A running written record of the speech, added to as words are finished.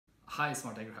Hi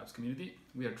Smart AgriHubs community,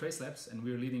 we are Trace Labs and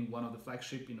we are leading one of the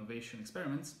flagship innovation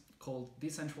experiments called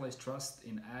Decentralized Trust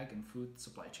in Ag and Food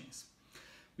Supply Chains.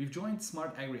 We've joined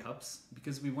Smart AgriHubs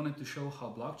because we wanted to show how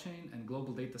blockchain and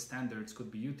global data standards could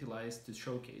be utilized to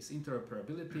showcase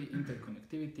interoperability,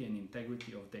 interconnectivity and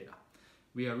integrity of data.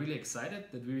 We are really excited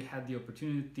that we had the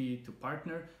opportunity to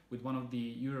partner with one of the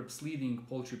Europe's leading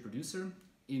poultry producer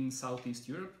in Southeast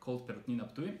Europe called Perutnina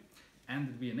Ptuj, and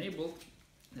that we enabled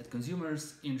that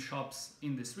consumers in shops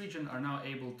in this region are now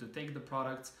able to take the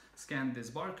products, scan this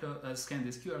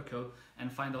QR code,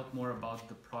 and find out more about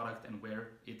the product and where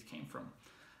it came from.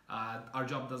 Our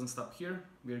job doesn't stop here.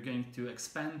 We are going to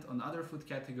expand on other food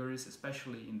categories,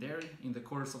 especially in dairy, in the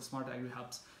course of Smart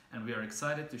AgriHubs, and we are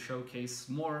excited to showcase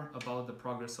more about the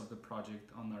progress of the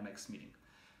project on our next meeting.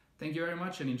 Thank you very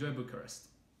much and enjoy Bucharest.